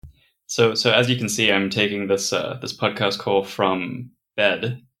So as you can see, I'm taking this podcast call from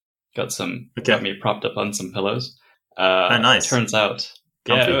bed. Got me propped up on some pillows. Nice. Turns out,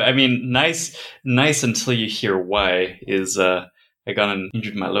 Comfy. yeah. I mean, nice until you hear why. I got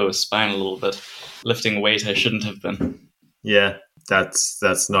injured my lower spine a little bit, lifting weight I shouldn't have been. Yeah,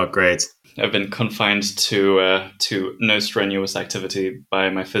 that's not great. I've been confined to no strenuous activity by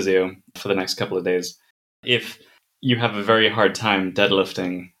my physio for the next couple of days. If you have a very hard time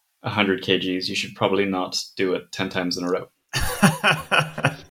deadlifting 100 kgs, you should probably not do it 10 times in a row.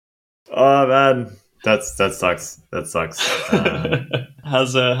 Oh man, that sucks. That sucks.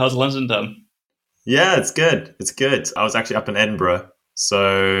 How's London done? Yeah, it's good. It's good. I was actually up in Edinburgh,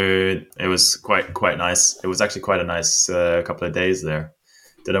 so it was quite nice. It was actually quite a nice couple of days there.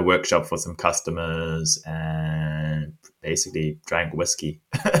 Did a workshop for some customers and basically drank whiskey.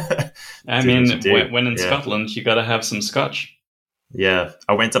 I mean, when in Scotland, you got to have some scotch. Yeah,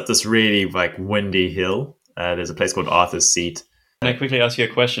 I went up this really windy hill. There's a place called Arthur's Seat. Can I quickly ask you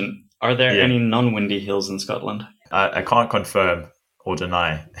a question? Are there any non-windy hills in Scotland? I can't confirm or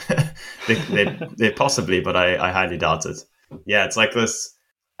deny. they possibly, but I highly doubt it. Yeah, it's like this.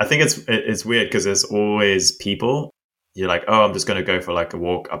 I think it's weird because there's always people. You're like, oh, I'm just going to go for like a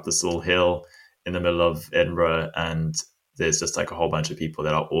walk up this little hill in the middle of Edinburgh, and there's just like a whole bunch of people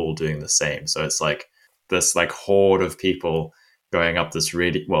that are all doing the same. So it's like this like horde of people going up this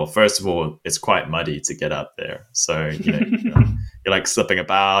really, well, first of all, it's quite muddy to get up there. So, you're like slipping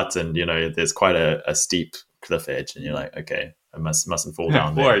about, and, there's quite a steep cliff edge, and you're like, okay, I mustn't fall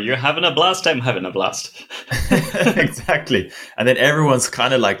down there. Or you're having a blast, I'm having a blast. Exactly. And then everyone's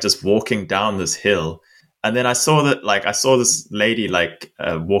kind of like just walking down this hill. And then I saw this lady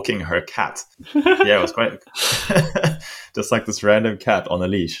walking her cat. Yeah, it was quite just like this random cat on a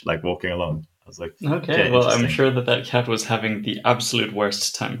leash, like walking along. I was like, okay, well, I'm sure that cat was having the absolute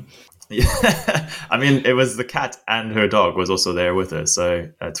worst time. Yeah, I mean, it was the cat and her dog was also there with her, so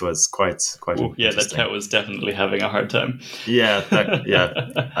it was quite. Ooh, yeah, that cat was definitely having a hard time. Yeah,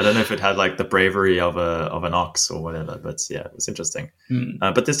 I don't know if it had like the bravery of an ox or whatever, but yeah, it was interesting.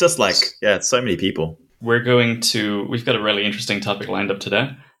 But there's just it's so many people. We've got a really interesting topic lined up today.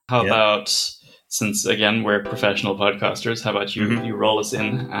 How about, since again we're professional podcasters, how about you roll us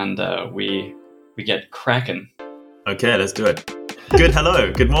in and we get cracking? Okay, let's do it. Good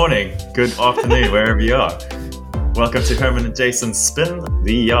hello, good morning, good afternoon, wherever you are. Welcome to Herman and Jason's Spin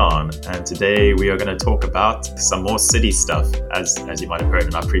the Yarn, and today we are going to talk about some more city stuff, as you might have heard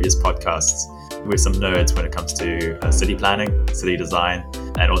in our previous podcasts. We're some nerds when it comes to city planning, city design,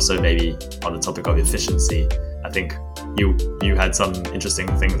 and also maybe on the topic of efficiency. I think you had some interesting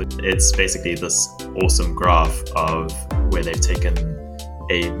things. It's basically this awesome graph of where they've taken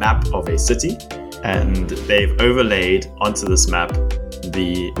a map of a city and they've overlaid onto this map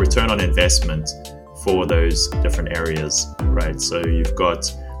the return on investment for those different areas, right? So you've got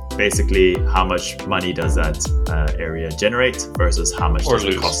basically how much money does that area generate versus how much does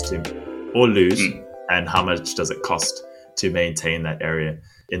it cost to or lose, and how much does it cost to maintain that area.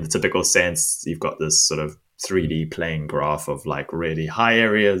 In the typical sense, you've got this sort of 3D plane graph of like really high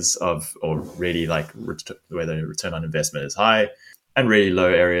areas or really like where the return on investment is high, and really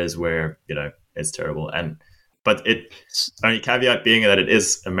low areas where it's terrible. But it only caveat being that it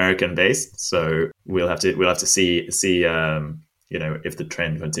is American based, so we'll have to see if the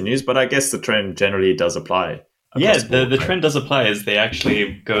trend continues. But I guess the trend generally does apply. Yeah, the trend does apply as they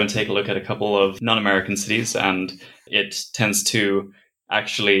actually go and take a look at a couple of non-American cities, and it tends to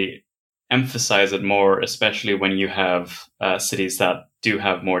actually emphasize it more, especially when you have cities that do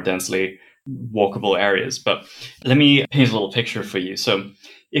have more densely walkable areas. But let me paint a little picture for you. So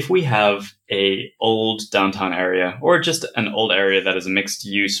if we have a old downtown area, or just an old area that is a mixed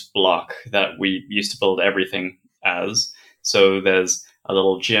use block that we used to build everything as, so there's a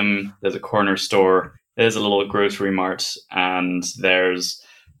little gym, there's a corner store, there's a little grocery mart, and there's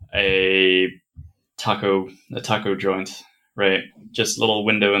a taco joint, right? Just a little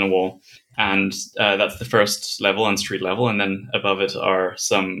window in a wall. And that's the first level and street level. And then above it are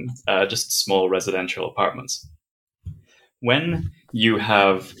some just small residential apartments. When you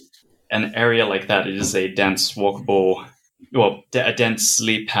have an area like that, it is a dense, walkable, a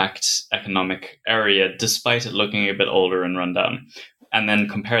densely packed economic area, despite it looking a bit older and run down. And then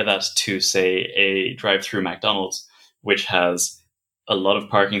compare that to, say, a drive-through McDonald's, which has a lot of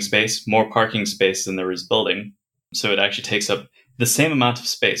parking space, more parking space than there is building. So it actually takes up the same amount of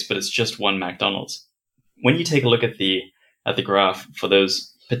space, but it's just one McDonald's. When you take a look at the graph for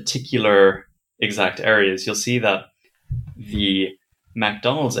those particular exact areas, you'll see that the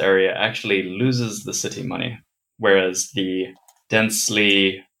McDonald's area actually loses the city money, whereas the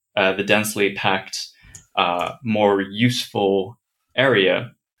densely the densely packed, more useful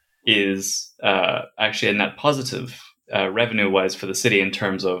area is actually a net positive revenue-wise for the city in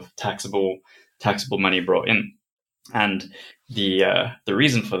terms of taxable money brought in. And the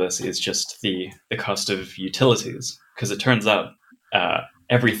reason for this is just the cost of utilities, because it turns out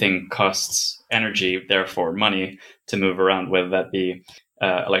everything costs energy, therefore money, to move around, whether that be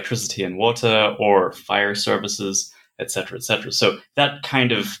electricity and water or fire services, etc., etc. So that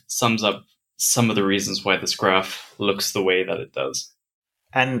kind of sums up some of the reasons why this graph looks the way that it does.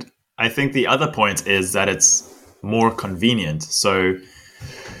 And I think the other point is that it's more convenient. So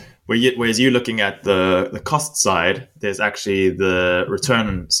whereas you're looking at the cost side, there's actually the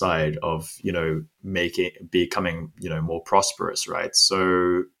return side of, becoming, more prosperous, right?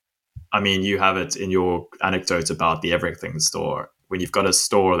 So, I mean, you have it in your anecdote about the Everything store. When you've got a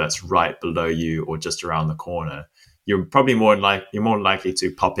store that's right below you or just around the corner, you're probably more likely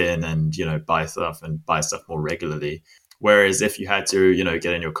to pop in and, buy stuff more regularly. Whereas if you had to,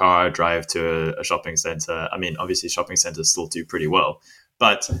 get in your car, drive to a shopping center, I mean, obviously shopping centers still do pretty well,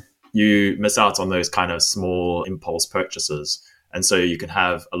 but you miss out on those kind of small impulse purchases. And so you can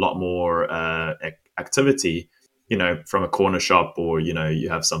have a lot more activity, from a corner shop, or, you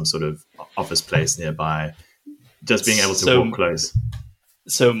have some sort of office place nearby, just being able to walk close.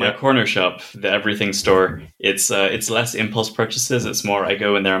 So my corner shop, the Everything store, it's less impulse purchases. It's more, I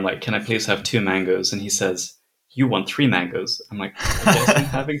go in there, I'm like, can I please have 2 mangoes? And he says, you want 3 mangoes? I'm like, I guess I'm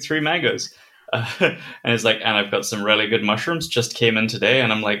having 3 mangoes. And it's like, and I've got some really good mushrooms, just came in today.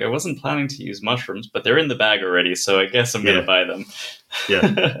 And I'm like, I wasn't planning to use mushrooms, but they're in the bag already. So I guess I'm going to buy them.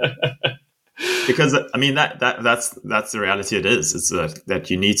 Yeah. Because, I mean, that's the reality it is. It's that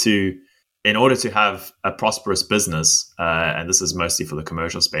you need to, in order to have a prosperous business, and this is mostly for the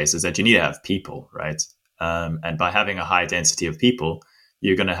commercial space, is that you need to have people, right? And by having a high density of people,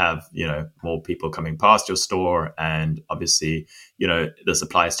 you're going to have, more people coming past your store. And obviously, this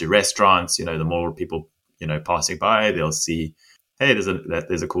applies to restaurants. The more people, passing by, they'll see, hey, there's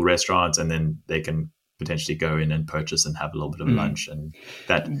a cool restaurant, and then they can potentially go in and purchase and have a little bit of lunch. And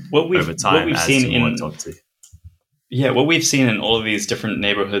that over time adds to more activity. Yeah, what we've seen in all of these different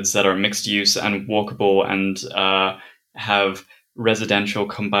neighborhoods that are mixed use and walkable and have residential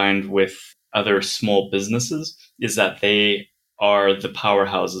combined with other small businesses is that they are the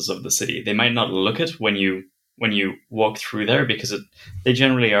powerhouses of the city. They might not look it when you walk through there, because they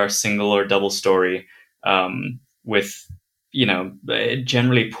generally are single or double story, with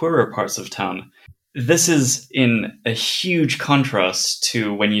generally poorer parts of town. This is in a huge contrast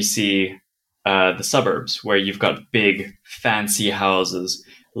to when you see the suburbs, where you've got big fancy houses,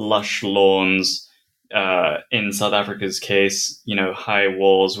 lush lawns. In South Africa's case, high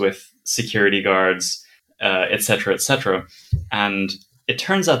walls with security guards, etc., etc. And it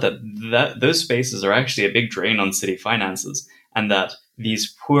turns out that those spaces are actually a big drain on city finances, and that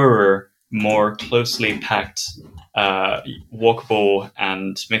these poorer, more closely packed, walkable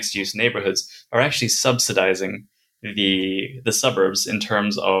and mixed-use neighborhoods are actually subsidizing the suburbs in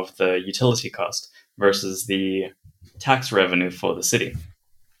terms of the utility cost versus the tax revenue for the city.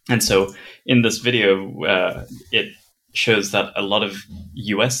 And so in this video, it shows that a lot of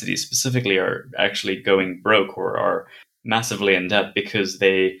US cities specifically are actually going broke or are massively in debt because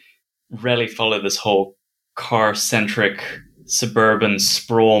they rarely follow this whole car-centric suburban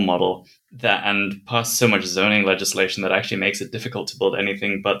sprawl model and pass so much zoning legislation that actually makes it difficult to build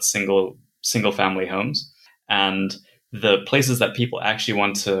anything but single family homes. And the places that people actually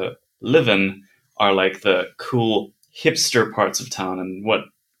want to live in are like the cool hipster parts of town. And what,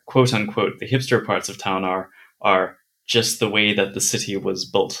 quote unquote, the hipster parts of town are just the way that the city was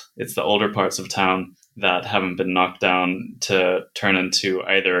built. It's the older parts of town that haven't been knocked down to turn into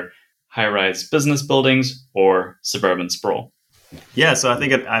either high-rise business buildings or suburban sprawl. Yeah, so I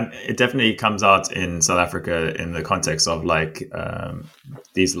think it definitely comes out in South Africa in the context of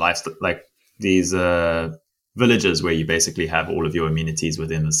these villages where you basically have all of your amenities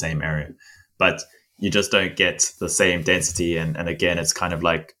within the same area, but you just don't get the same density. And again, it's kind of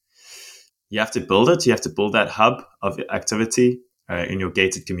like you have to build it. You have to build that hub of activity in your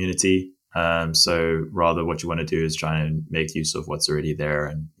gated community. So rather what you want to do is try and make use of what's already there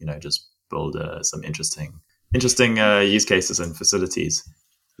and, just build some interesting use cases and facilities.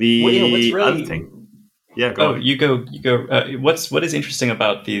 Other thing. Yeah, go on. You go. What is interesting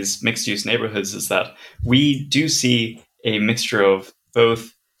about these mixed-use neighborhoods is that we do see a mixture of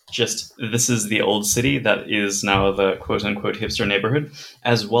both just this is the old city that is now the quote-unquote hipster neighborhood,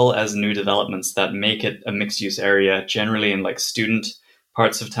 as well as new developments that make it a mixed-use area, generally in like student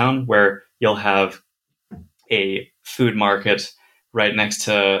parts of town, where you'll have a food market right next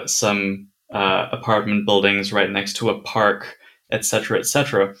to some apartment buildings, right next to a park, etc.,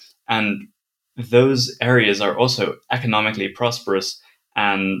 etc. And those areas are also economically prosperous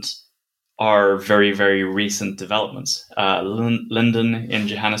and are very, very recent developments. Linden in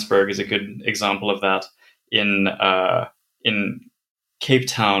Johannesburg is a good example of that. In Cape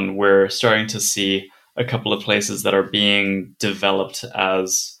Town, we're starting to see a couple of places that are being developed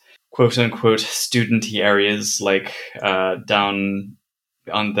as quote unquote studenty areas, like down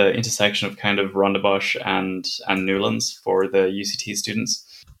on the intersection of kind of Rondebosch and Newlands for the UCT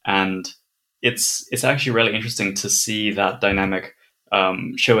students. And it's actually really interesting to see that dynamic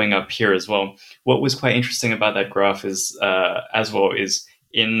showing up here as well. What was quite interesting about that graph is as well is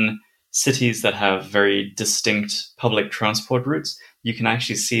in cities that have very distinct public transport routes, you can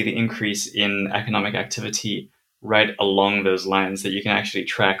actually see the increase in economic activity right along those lines, that you can actually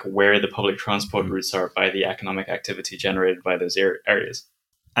track where the public transport routes are by the economic activity generated by those areas.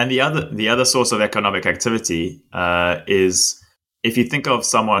 And the other source of economic activity is if you think of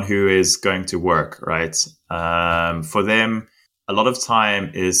someone who is going to work, right? For them, a lot of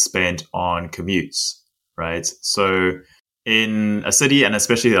time is spent on commutes, right? So in a city, and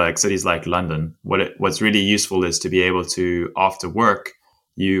especially like cities like London, what's really useful is to be able to, after work,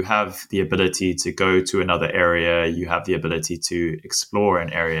 you have the ability to go to another area. You have the ability to explore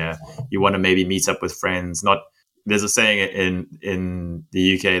an area. You want to maybe meet up with friends. There's a saying in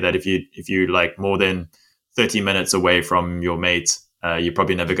the UK that if you like more than 30 minutes away from your mate, you're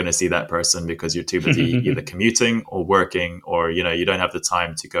probably never going to see that person because you're too busy either commuting or working, or you don't have the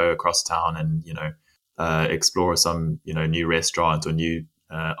time to go across town and explore some new restaurant or new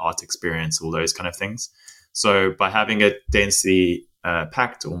art experience, all those kind of things. So by having it densely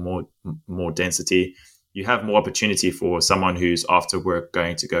packed, or more density, you have more opportunity for someone who's after work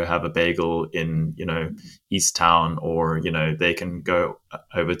going to go have a bagel in East Town, or they can go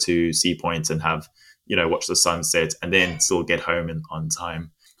over to Sea Point and have watch the sunset and then still get home on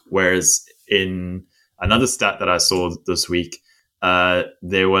time. Whereas in another stat that I saw this week,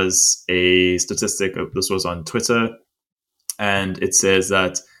 there was a statistic, this was on Twitter, and it says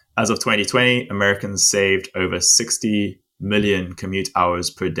that as of 2020, Americans saved over 60 million commute hours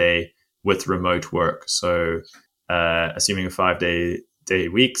per day with remote work. So assuming a 5-day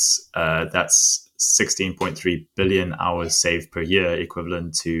weeks, that's 16.3 billion hours saved per year,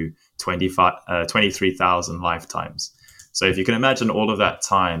 equivalent to 23,000 lifetimes. So if you can imagine all of that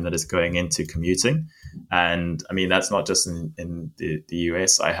time that is going into commuting, and I mean, that's not just in the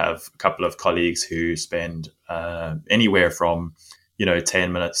US. I have a couple of colleagues who spend anywhere from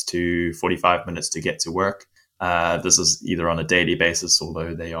 10 minutes to 45 minutes to get to work. This is either on a daily basis,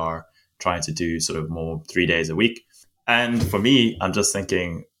 although they are trying to do sort of more 3 days a week. And for me, I'm just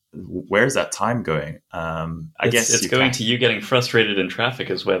thinking, where's that time going? I guess it's going to you getting frustrated in traffic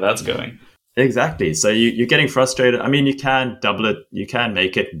is where that's going. Exactly. So you're getting frustrated. I mean, you can double it. You can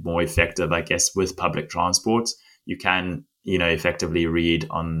make it more effective, I guess, with public transport. You can, effectively read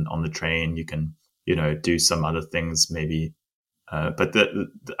on the train. You can, do some other things maybe. But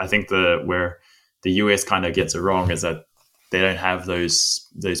I think where the US kind of gets it wrong is that they don't have those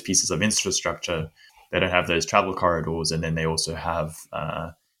pieces of infrastructure. They don't have those travel corridors, and then they also have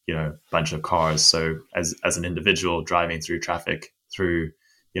a bunch of cars. So as an individual driving through traffic through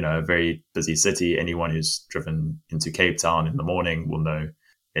a very busy city, anyone who's driven into Cape Town in the morning will know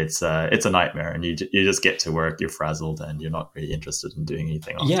it's a nightmare, and you just get to work, you're frazzled, and you're not really interested in doing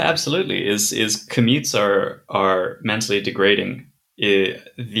anything else. Yeah, absolutely. Is commutes are mentally degrading.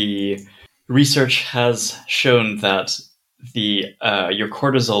 The research has shown that your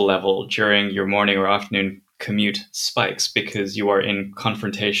cortisol level during your morning or afternoon commute spikes because you are in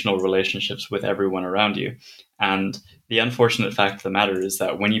confrontational relationships with everyone around you. And the unfortunate fact of the matter is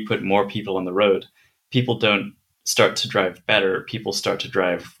that when you put more people on the road, people don't start to drive better, people start to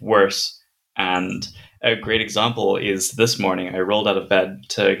drive worse. And a great example is this morning, I rolled out of bed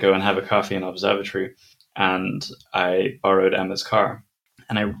to go and have a coffee in Observatory, and I borrowed Emma's car.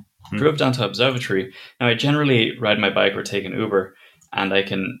 And I drove down to Observatory. Now, I generally ride my bike or take an Uber, and I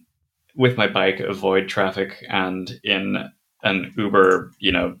can, with my bike, avoid traffic, and in an Uber,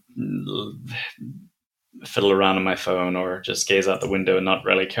 fiddle around on my phone or just gaze out the window and not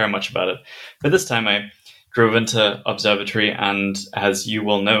really care much about it. But this time I drove into Observatory, and as you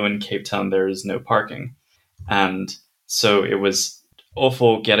will know, in Cape Town, there is no parking. And so it was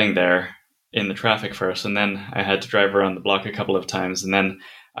awful getting there in the traffic first, and then I had to drive around the block a couple of times, and then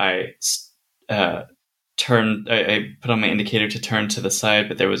I I put on my indicator to turn to the side,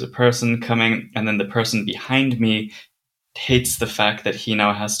 but there was a person coming, and then the person behind me hates the fact that he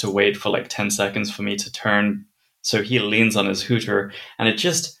now has to wait for like 10 seconds for me to turn So he leans on his hooter, and it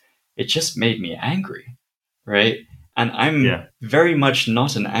just made me angry, right? And I'm very much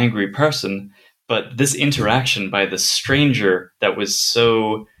not an angry person, but this interaction by the stranger that was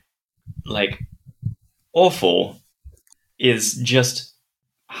so like awful is just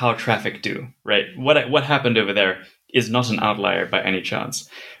how traffic do, right? What happened over there is not an outlier by any chance.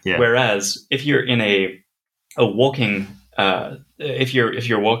 Yeah. Whereas if you're in a walking if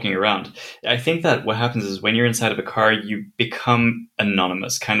you're walking around, I think that what happens is when you're inside of a car, you become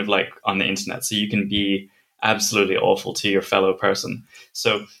anonymous, kind of like on the internet. So you can be absolutely awful to your fellow person.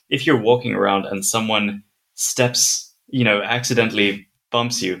 So if you're walking around and someone steps, accidentally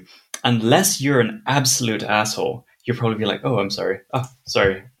bumps you, unless you're an absolute asshole, you'll probably be like, oh, I'm sorry. Oh,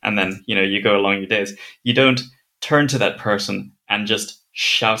 sorry. And then, you go along your days. You don't turn to that person and just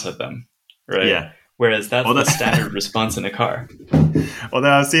shout at them, right? Yeah. Whereas that's the standard response in a car.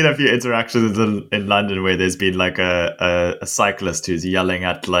 Although I've seen a few interactions in London where there's been like a cyclist who's yelling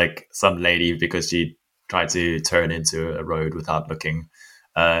at like some lady because she tried to turn into a road without looking.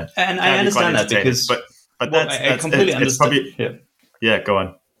 And I understand that because... But I completely understand. Yeah, go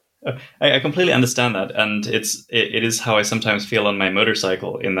on. I completely understand that. And it is how I sometimes feel on my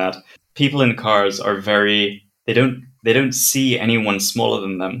motorcycle, in that people in cars are very... They don't see anyone smaller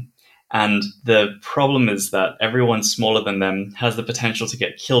than them. And the problem is that everyone smaller than them has the potential to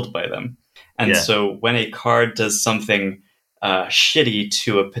get killed by them. And so when a car does something shitty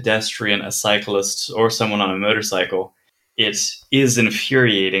to a pedestrian, a cyclist, or someone on a motorcycle, it is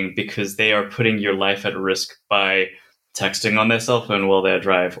infuriating because they are putting your life at risk by texting on their cell phone while they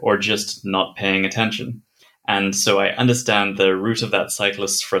drive or just not paying attention. And so I understand the root of that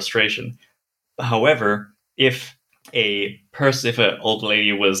cyclist's frustration. However, if an old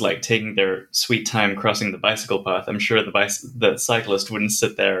lady was like taking their sweet time crossing the bicycle path, I'm sure the cyclist wouldn't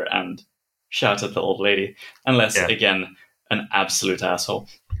sit there and shout at the old lady, unless again, an absolute asshole.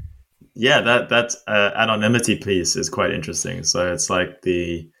 Yeah, that anonymity piece is quite interesting. So it's like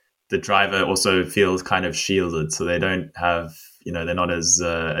the driver also feels kind of shielded, so they don't have, they're not as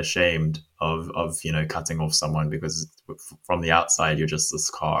ashamed of cutting off someone, because from the outside you're just this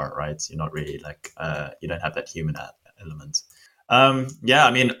car, right? You're not really like you don't have that human element.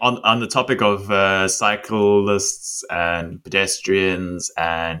 I mean, on the topic of cyclists and pedestrians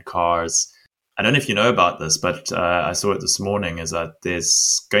and cars, I don't know if you know about this, but I saw it this morning, is that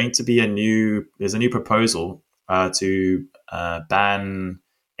there's going to be a new proposal to ban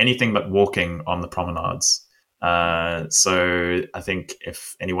anything but walking on the promenades. So I think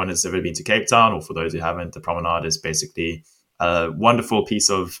if anyone has ever been to Cape Town, or for those who haven't, the promenade is basically a wonderful piece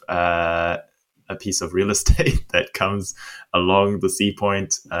of real estate that comes along the Sea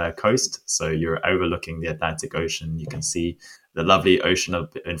Point coast. So you're overlooking the Atlantic Ocean. You can see the lovely ocean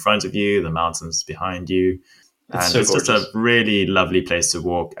up in front of you, the mountains behind you. And it's just a really lovely place to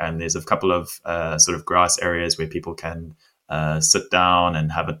walk. And there's a couple of sort of grass areas where people can sit down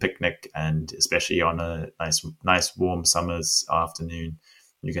and have a picnic. And especially on a nice warm summer's afternoon,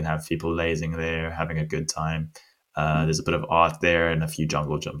 you can have people lazing there, having a good time. There's a bit of art there and a few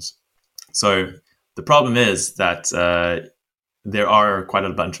jungle gyms. So the problem is that there are quite a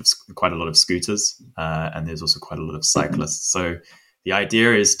lot of scooters, and there's also quite a lot of cyclists. So the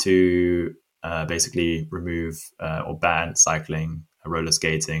idea is to basically remove or ban cycling, roller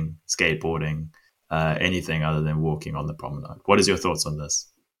skating, skateboarding, anything other than walking on the promenade. What is your thoughts on this?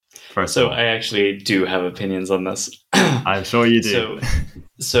 So I actually do have opinions on this. I'm sure you do.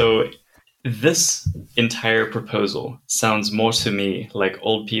 So this entire proposal sounds more to me like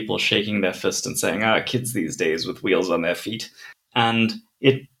old people shaking their fist and saying, kids these days with wheels on their feet. And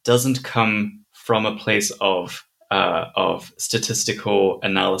it doesn't come from a place of statistical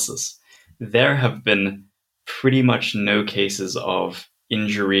analysis. There have been pretty much no cases of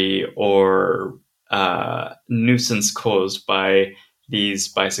injury or nuisance caused by these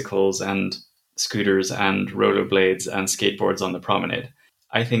bicycles and scooters and rollerblades and skateboards on the promenade.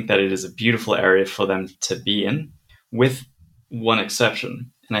 I think that it is a beautiful area for them to be in, with one exception.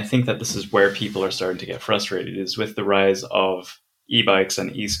 And I think that this is where people are starting to get frustrated, is with the rise of e-bikes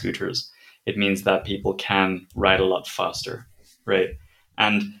and e-scooters. It means that people can ride a lot faster, right?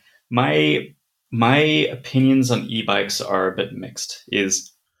 And my opinions on e-bikes are a bit mixed.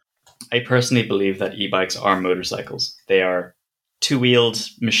 I personally believe that e-bikes are motorcycles. They are two-wheeled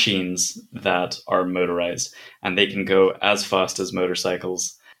machines that are motorized, and they can go as fast as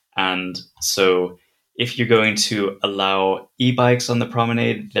motorcycles. And so if you're going to allow e-bikes on the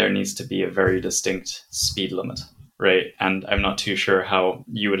promenade, there needs to be a very distinct speed limit, right? And I'm not too sure how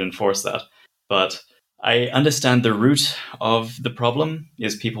you would enforce that. But I understand the root of the problem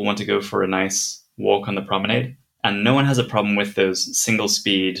is people want to go for a nice walk on the promenade. And no one has a problem with those single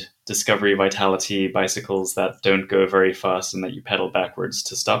speed Discovery Vitality bicycles that don't go very fast and that you pedal backwards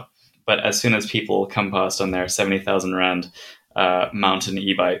to stop. But as soon as people come past on their 70,000 Rand mountain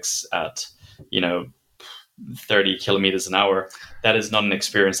e-bikes at, 30 kilometers an hour, that is not an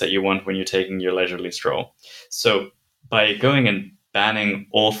experience that you want when you're taking your leisurely stroll. So by going and banning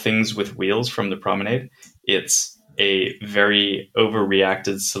all things with wheels from the promenade, it's a very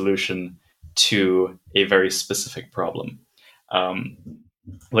overreacted solution to a very specific problem.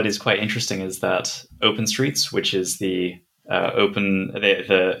 What is quite interesting is that Open Streets, which is the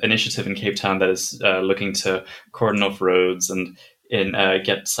initiative in Cape Town that is looking to cordon off roads and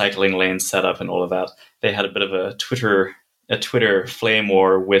get cycling lanes set up and all of that, they had a bit of a Twitter flame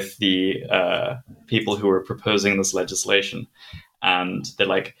war with the people who were proposing this legislation. And they're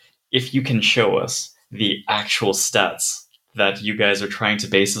like, if you can show us the actual stats that you guys are trying to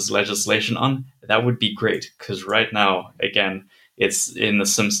base this legislation on, that would be great. Because right now, again, it's in The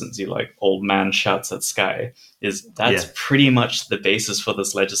Simpsons, you like old man shouts at sky. That's pretty much the basis for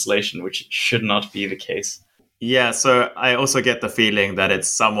this legislation, which should not be the case. Yeah, so I also get the feeling that it's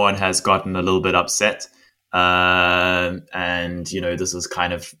someone has gotten a little bit upset. And, this is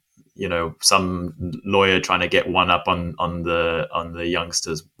kind of, some lawyer trying to get one up on the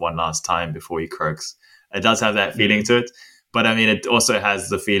youngsters one last time before he croaks. It does have that feeling to it. But I mean, it also has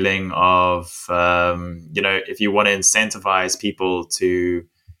the feeling of, if you want to incentivize people to,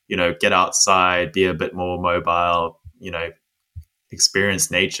 get outside, be a bit more mobile, experience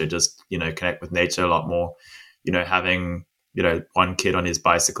nature, just, connect with nature a lot more, having, one kid on his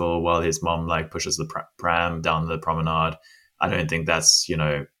bicycle while his mom pushes the pram down the promenade. I don't think that's,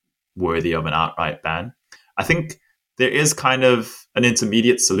 worthy of an outright ban. I think there is kind of an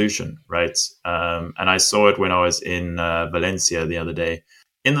intermediate solution, right? And I saw it when I was in Valencia the other day.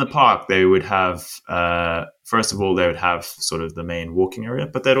 In the park, they would have, first of all, they would have sort of the main walking area,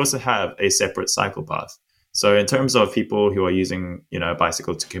 but they'd also have a separate cycle path. So in terms of people who are using, a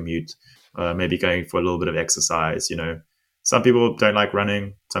bicycle to commute, maybe going for a little bit of exercise, some people don't like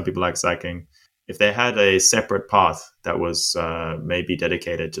running, some people like cycling. If they had a separate path that was maybe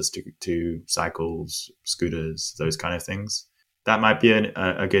dedicated just to cycles, scooters, those kind of things, that might be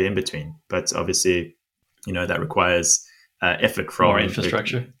a good in-between. But obviously, that requires effort from...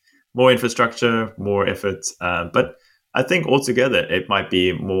 More infrastructure, more effort. But I think altogether it might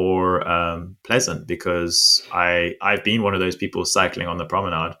be more pleasant because I've been one of those people cycling on the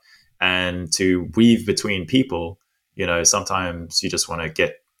promenade, and to weave between people, sometimes you just want to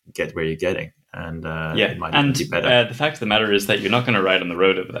get where you're getting. And it might be better. The fact of the matter is that you're not going to ride on the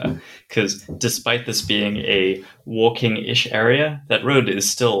road over there, because despite this being a walking-ish area, that road is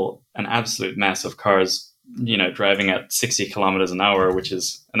still an absolute mess of cars, driving at 60 kilometers an hour, which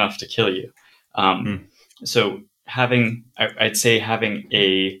is enough to kill you. So I'd say having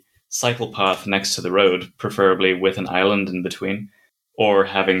a cycle path next to the road, preferably with an island in between, or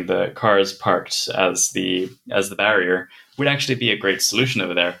having the cars parked as the barrier, would actually be a great solution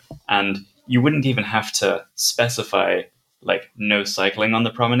over there. And you wouldn't even have to specify no cycling on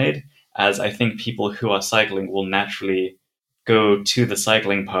the promenade, as I think people who are cycling will naturally go to the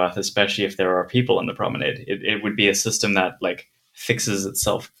cycling path, especially if there are people on the promenade. It would be a system that fixes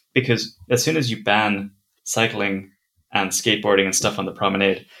itself, because as soon as you ban cycling and skateboarding and stuff on the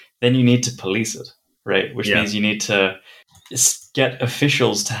promenade, then you need to police it, right? Which means you need to get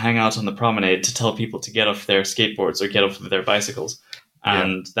officials to hang out on the promenade to tell people to get off their skateboards or get off of their bicycles.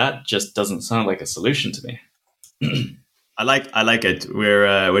 And that just doesn't sound like a solution to me. I like it.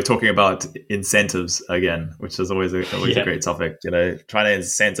 We're talking about incentives again, which is always a great topic. Trying to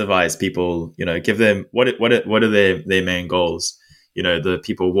incentivize people. Give them what are their main goals. The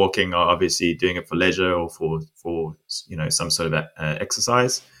people walking are obviously doing it for leisure or for some sort of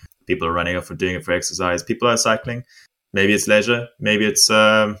exercise. People are running off or doing it for exercise. People are cycling. Maybe it's leisure. Maybe it's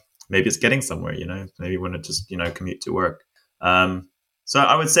getting somewhere. Maybe you want to just commute to work. So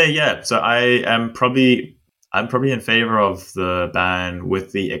I would say, yeah. So I'm probably in favor of the ban,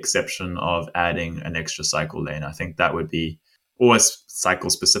 with the exception of adding an extra cycle lane. I think that would be or a cycle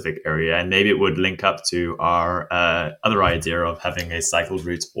specific area, and maybe it would link up to our other idea of having a cycle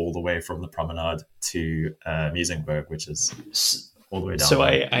route all the way from the promenade to Muizenberg, which is all the way down. So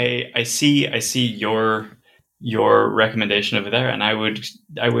I see your recommendation over there, and I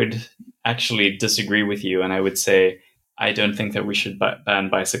would actually disagree with you, and I would say I don't think that we should ban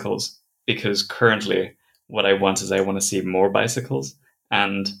bicycles, because currently what I want to see more bicycles,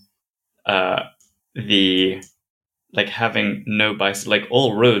 and having no bicycle,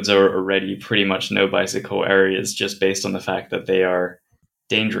 all roads are already pretty much no bicycle areas, just based on the fact that they are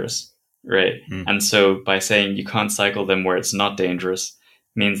dangerous. right? And so by saying you can't cycle them where it's not dangerous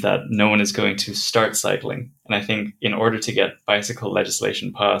means that no one is going to start cycling. And I think in order to get bicycle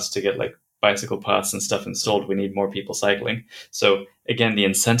legislation passed, to get like bicycle paths and stuff installed, we need more people cycling. So again, the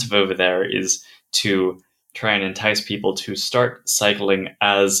incentive over there is to try and entice people to start cycling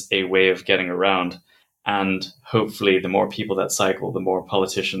as a way of getting around. And hopefully the more people that cycle, the more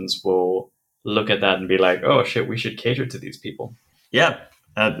politicians will look at that and be like, oh shit, we should cater to these people. Yeah,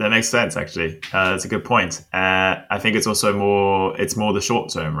 that makes sense, actually. That's a good point. I think it's also more the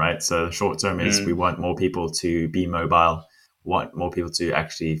short term, right? So the short term is we want more people to be mobile, want more people to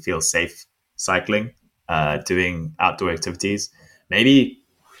actually feel safe cycling, doing outdoor activities. Maybe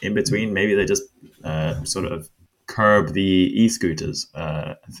in between, maybe they just sort of curb the e-scooters,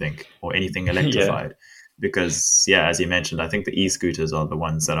 I think, or anything electrified. Because, as you mentioned, I think the e-scooters are the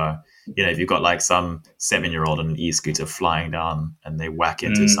ones that are, if you've got like some 7-year-old on an e-scooter flying down and they whack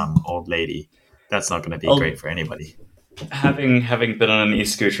into some old lady, that's not going to be great for anybody. Having been on an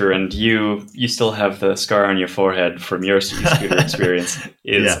e-scooter, and you still have the scar on your forehead from your e-scooter experience,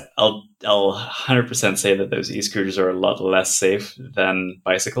 I'll 100% say that those e-scooters are a lot less safe than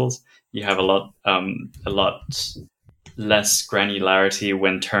bicycles. You have a lot less granularity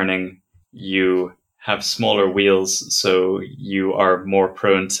when turning. You have smaller wheels, so you are more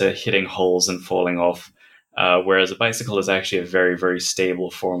prone to hitting holes and falling off, whereas a bicycle is actually a very, very stable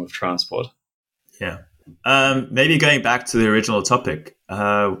form of transport. Yeah. Maybe going back to the original topic,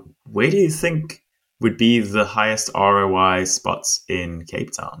 where do you think would be the highest ROI spots in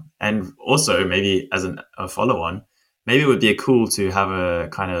Cape Town? And also, maybe as a follow-on, maybe it would be cool to have a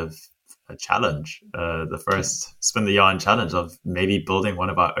kind of a challenge, the first Spin the Yarn challenge of maybe building one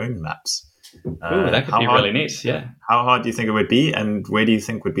of our own maps. That could be really neat. Yeah. How hard do you think it would be, and where do you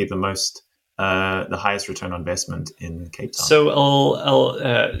think would be the highest return on investment in Cape Town? So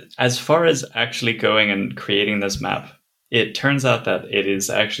I'll as far as actually going and creating this map, it turns out that it is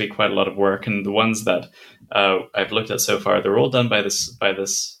actually quite a lot of work, and the ones that I've looked at so far, they're all done by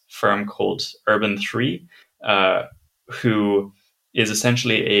this firm called Urban 3, who is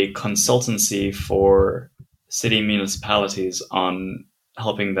essentially a consultancy for city municipalities on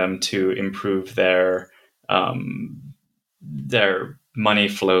helping them to improve their money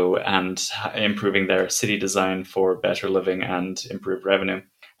flow and improving their city design for better living and improved revenue.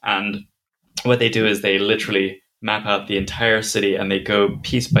 And what they do is they literally map out the entire city, and they go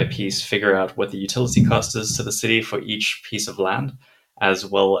piece by piece, figure out what the utility cost is to the city for each piece of land, as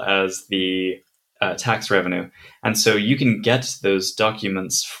well as the tax revenue. And so you can get those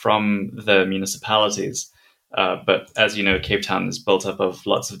documents from the municipalities. But as you know, Cape Town is built up of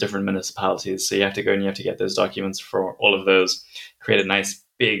lots of different municipalities. So you have to go and you have to get those documents for all of those, create a nice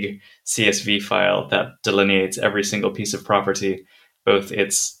big CSV file that delineates every single piece of property, both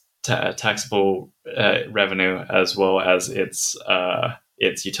its taxable revenue as well as its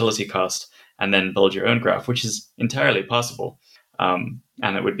utility cost, and then build your own graph, which is entirely possible. And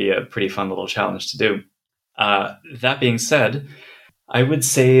it would be a pretty fun little challenge to do. That being said, I would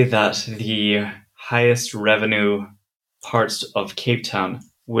say that the highest revenue parts of Cape Town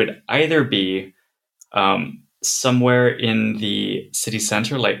would either be somewhere in the city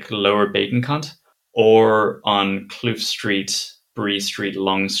centre, like Lower Batencont, or on Kloof Street, Bree Street,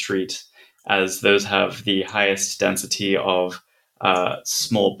 Long Street, as those have the highest density of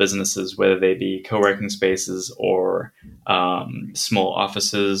small businesses, whether they be co-working spaces or small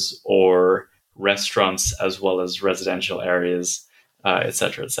offices or restaurants, as well as residential areas,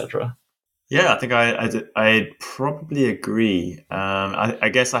 etc., etc. Yeah, I think I'd probably agree. I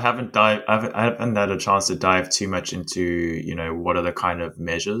guess I haven't had a chance to dive too much into what are the kind of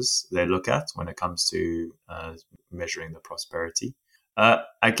measures they look at when it comes to measuring the prosperity.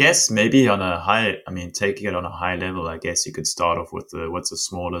 I guess maybe taking it on a high level, I guess you could start off with what's the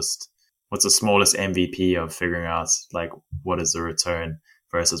smallest MVP of figuring out like what is the return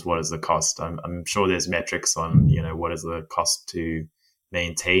versus what is the cost. I'm sure there's metrics on what is the cost to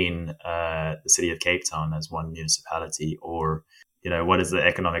maintain the city of Cape Town as one municipality, or what is the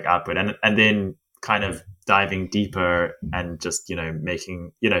economic output, and then kind of diving deeper and just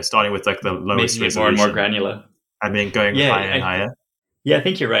making starting with like the lowest resolution, more and more granular, and then going higher and higher. Yeah, I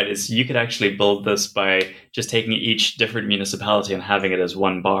think you're right. Is you could actually build this by just taking each different municipality and having it as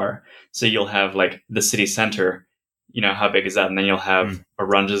one bar. So you'll have like the city center, how big is that? And then you'll have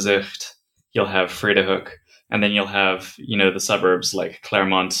Oranjezicht, you'll have Vredehoek, and then you'll have, the suburbs like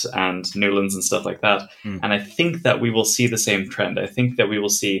Claremont and Newlands and stuff like that. And I think that we will see the same trend. I think that we will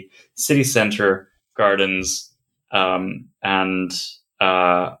see city center, gardens, and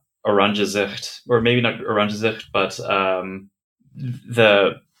Oranjezicht, or maybe not Oranjezicht, but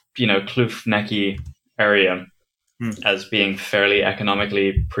the Kloof Necky area as being fairly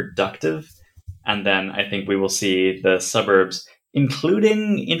economically productive. And then I think we will see the suburbs,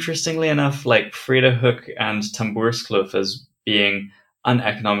 including, interestingly enough, like Vredehoek and Tamboerskloof, as being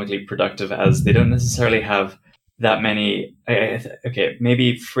uneconomically productive, as they don't necessarily have that many. Okay,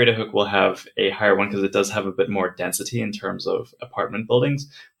 maybe Vredehoek will have a higher one because it does have a bit more density in terms of apartment buildings,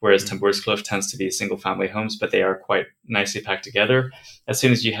 whereas Tamboerskloof tends to be single-family homes, but they are quite nicely packed together. As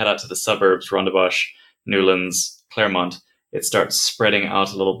soon as you head out to the suburbs, Rondebosch, Newlands, Claremont, it starts spreading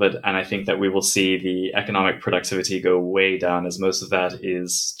out a little bit, and I think that we will see the economic productivity go way down, as most of that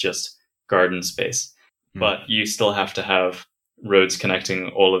is just garden space. But you still have to have roads connecting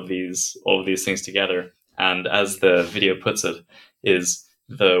all of these things together. And as the video puts it, is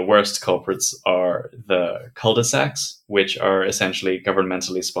the worst culprits are the cul-de-sacs, which are essentially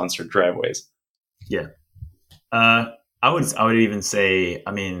governmentally sponsored driveways. Yeah, I would even say,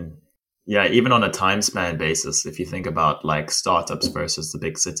 I mean, yeah, even on a time span basis, if you think about like startups versus the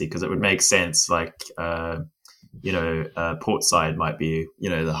big city, because it would make sense, like, Portside might be,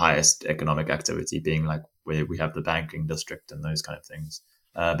 the highest economic activity being like where we have the banking district and those kind of things.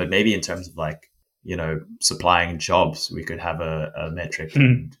 But maybe in terms of like, supplying jobs, we could have a metric,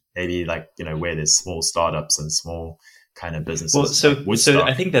 and maybe like, where there's small startups and small kind of businesses. Well, so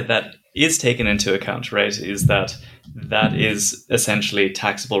I think that is taken into account, right? Is that is essentially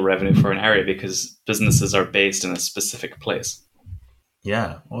taxable revenue for an area because businesses are based in a specific place.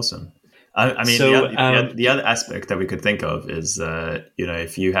 Yeah, awesome. I mean, so, the other aspect that we could think of is,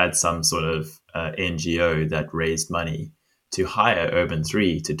 if you had some sort of NGO that raised money to hire Urban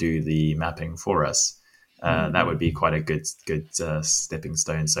 3 to do the mapping for us, that would be quite a good stepping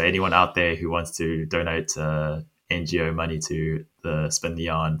stone. So anyone out there who wants to donate NGO money to the Spin the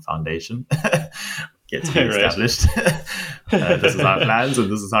Yarn Foundation get to be established. This is our plans, and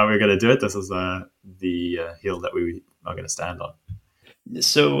this is how we're going to do it. This is the hill that we are going to stand on.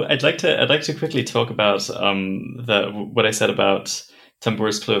 So I'd like to quickly talk about what I said about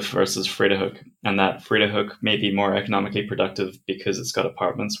Tamboerskloof versus Vredehoek, and that Vredehoek may be more economically productive because it's got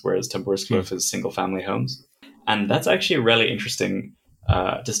apartments, whereas Tamboerskloof is single-family homes. And that's actually a really interesting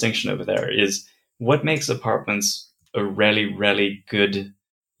distinction over there, is what makes apartments a really, really good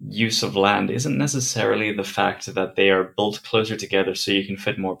use of land isn't necessarily the fact that they are built closer together so you can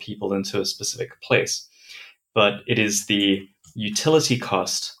fit more people into a specific place, but it is the utility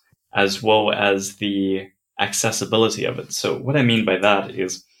cost as well as the accessibility of it. So what I mean by that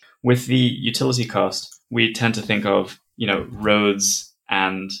is, with the utility cost, we tend to think of, roads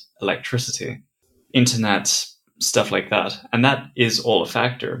and electricity, internet, stuff like that. And that is all a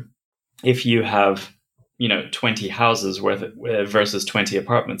factor. If you have, 20 houses versus 20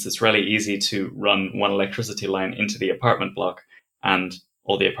 apartments, it's really easy to run one electricity line into the apartment block and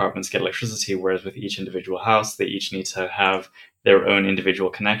all the apartments get electricity, whereas with each individual house, they each need to have their own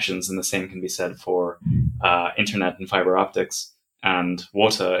individual connections. And the same can be said for internet and fiber optics and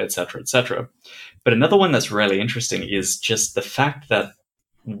water, etc., etc. But another one that's really interesting is just the fact that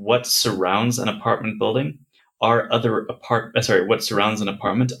what surrounds an apartment building what surrounds an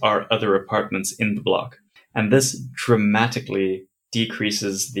apartment are other apartments in the block. And this dramatically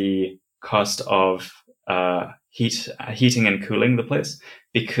decreases the cost of heating and cooling the place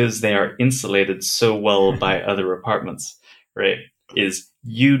because they are insulated so well by other apartments, right? Is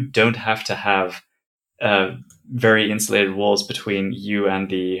you don't have to have very insulated walls between you and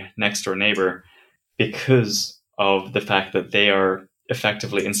the next door neighbor because of the fact that they are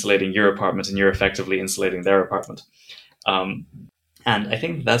effectively insulating your apartment and you're effectively insulating their apartment. And I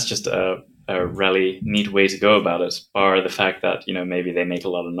think that's just a really neat way to go about it, bar the fact that, maybe they make a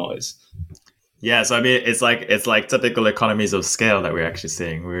lot of noise. Yeah, so I mean, it's like typical economies of scale that we're actually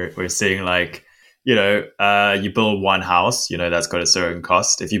seeing. We're seeing like, you build one house, that's got a certain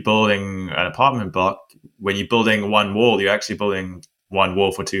cost. If you're building an apartment block, when you're building one wall, you're actually building one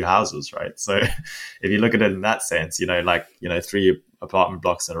wall for two houses, right? So if you look at it in that sense, 3 apartment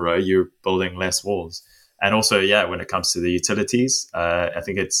blocks in a row, you're building less walls. And also, yeah, when it comes to the utilities, I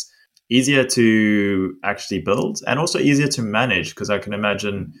think it's easier to actually build and also easier to manage, because I can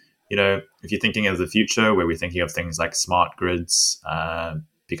imagine, if you're thinking of the future where we're thinking of things like smart grids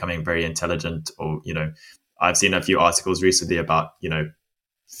becoming very intelligent, or, I've seen a few articles recently about,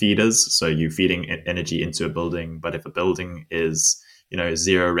 feeders. So you feeding energy into a building, but if a building is,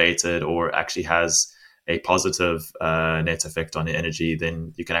 0 rated or actually has a positive net effect on the energy,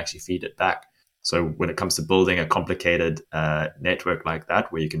 then you can actually feed it back. So when it comes to building a complicated network like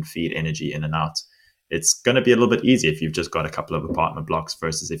that, where you can feed energy in and out, it's going to be a little bit easier if you've just got a couple of apartment blocks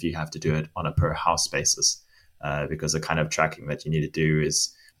versus if you have to do it on a per house basis, because the kind of tracking that you need to do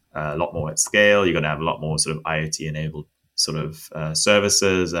is a lot more at scale. You're going to have a lot more sort of IoT enabled sort of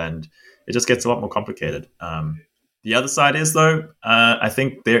services, and it just gets a lot more complicated. The other side is, though, I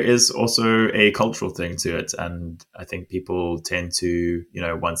think there is also a cultural thing to it. And I think people tend to,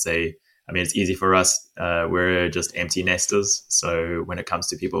 once it's easy for us. We're just empty nesters. So when it comes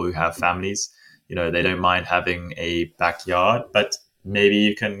to people who have families, they don't mind having a backyard, but maybe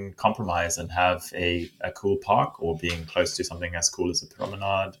you can compromise and have a cool park, or being close to something as cool as a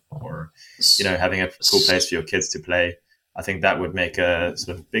promenade, or, having a cool place for your kids to play. I think that would make a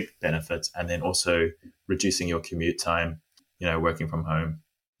sort of big benefit. And then also reducing your commute time, working from home.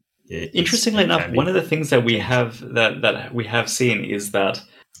 Interestingly enough, one of the things that we have that we have seen is that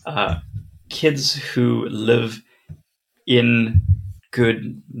kids who live in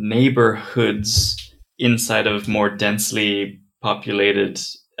good neighborhoods inside of more densely populated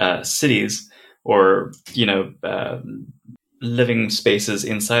cities, or living spaces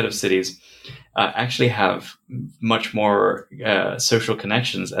inside of cities, actually have much more social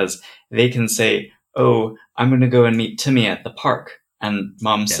connections, as they can say, "Oh, I'm going to go and meet Timmy at the park," and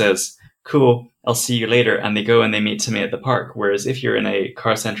mom says, "Cool, I'll see you later," and they go and they meet Timmy at the park. Whereas if you're in a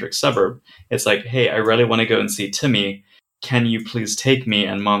car-centric suburb, it's like, "Hey, I really want to go and see Timmy. Can you please take me?"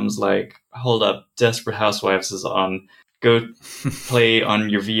 And mom's like, "Hold up, Desperate Housewives is on. Go play on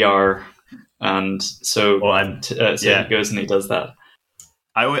your VR." And so, he goes and he does that.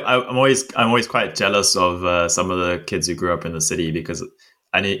 I'm always quite jealous of some of the kids who grew up in the city, because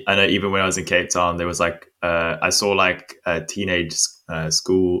I know even when I was in Cape Town, there was I saw a teenage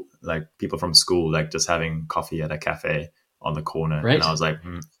school, people from school, just having coffee at a cafe on the corner. Right. And I was like,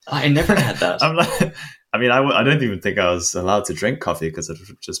 I never had that. I'm like, I don't even think I was allowed to drink coffee, because it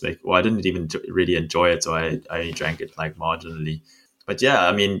would just I didn't even really enjoy it. So I only drank it marginally. But yeah,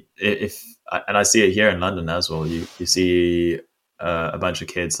 I see it here in London as well. You see a bunch of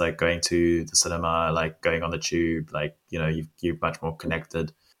kids going to the cinema, going on the tube, you're much more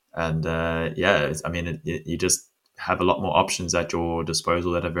connected. And you just have a lot more options at your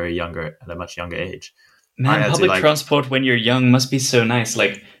disposal at a much younger age. Man, public transport when you're young must be so nice.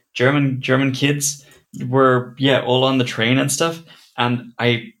 German kids were all on the train and stuff, and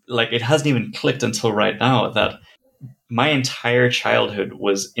it hasn't even clicked until right now that my entire childhood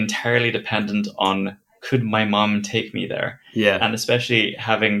was entirely dependent on, could my mom take me there? Yeah. And especially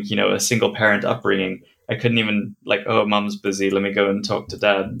having, a single parent upbringing, I couldn't even mom's busy, let me go and talk to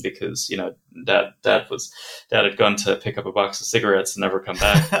dad, because, dad had gone to pick up a box of cigarettes and never come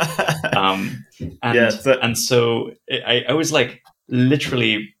back. And so I was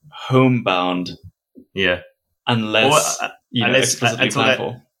literally homebound. Yeah. Unless explicitly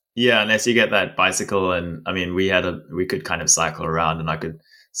planful. Yeah, unless you get that bicycle. And we could kind of cycle around, and I could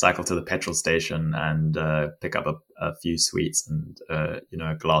cycle to the petrol station and pick up a few sweets and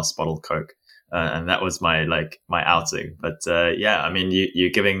a glass bottled Coke, and that was my outing. But you're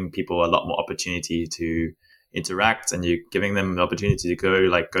giving people a lot more opportunity to interact, and you're giving them the opportunity to go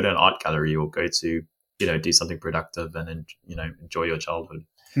to an art gallery, or go to do something productive, and enjoy your childhood.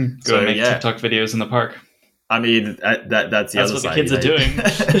 Go and make TikTok videos in the park. That's the other side. That's what the kids are doing.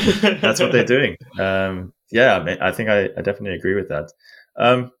 That's what they're doing. I think I definitely agree with that.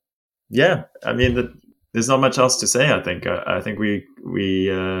 There's not much else to say. I think we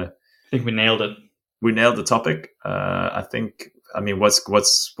nailed it. We nailed the topic. What's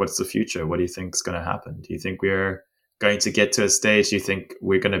the future? What do you think is going to happen? Do you think we're going to get to a stage? Do you think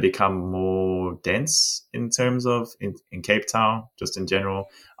we're going to become more dense in terms of in Cape Town, just in general?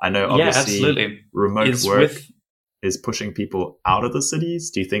 I know obviously remote work is pushing people out of the cities.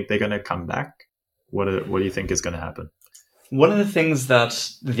 Do you think they're going to come back? What do you think is going to happen? One of the things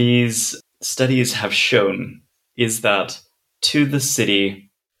that these studies have shown is that to the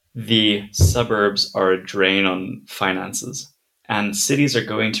city, the suburbs are a drain on finances. And cities are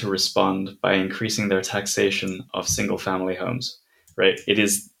going to respond by increasing their taxation of single-family homes, right? It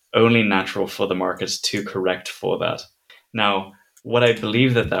is only natural for the market to correct for that. Now, what I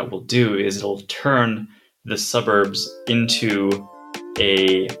believe that will do is it'll turn the suburbs into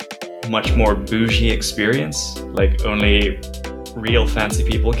a much more bougie experience. Only real fancy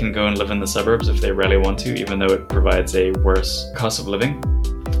people can go and live in the suburbs if they really want to, even though it provides a worse cost of living.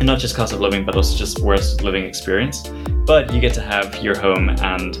 And not just cost of living, but also just worse living experience. But you get to have your home,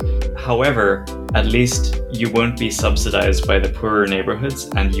 and however, at least you won't be subsidized by the poorer neighborhoods,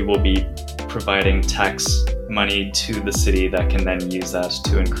 and you will be providing tax money to the city that can then use that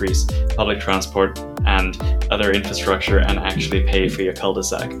to increase public transport and other infrastructure and actually pay for your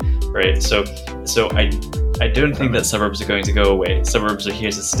cul-de-sac, right? So I don't think that suburbs are going to go away. Suburbs are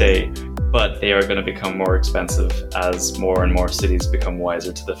here to stay, but they are going to become more expensive as more and more cities become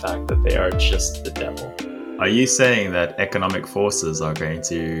wiser to the fact that they are just the devil. Are you saying that economic forces are going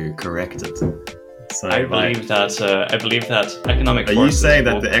to correct it? So, I believe that economic forces. Are you saying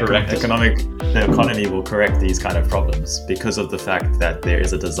that the economy will correct these kind of problems because of the fact that there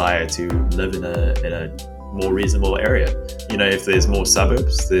is a desire to live in a more reasonable area? You know, if there's more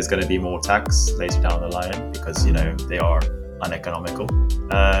suburbs, there's going to be more tax later down the line because, you know, they are uneconomical.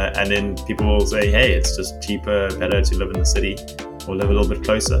 And then people will say, hey, it's just cheaper, better to live in the city or live a little bit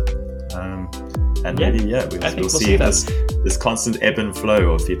closer. We'll see this constant ebb and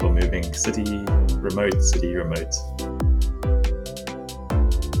flow of people moving city remote.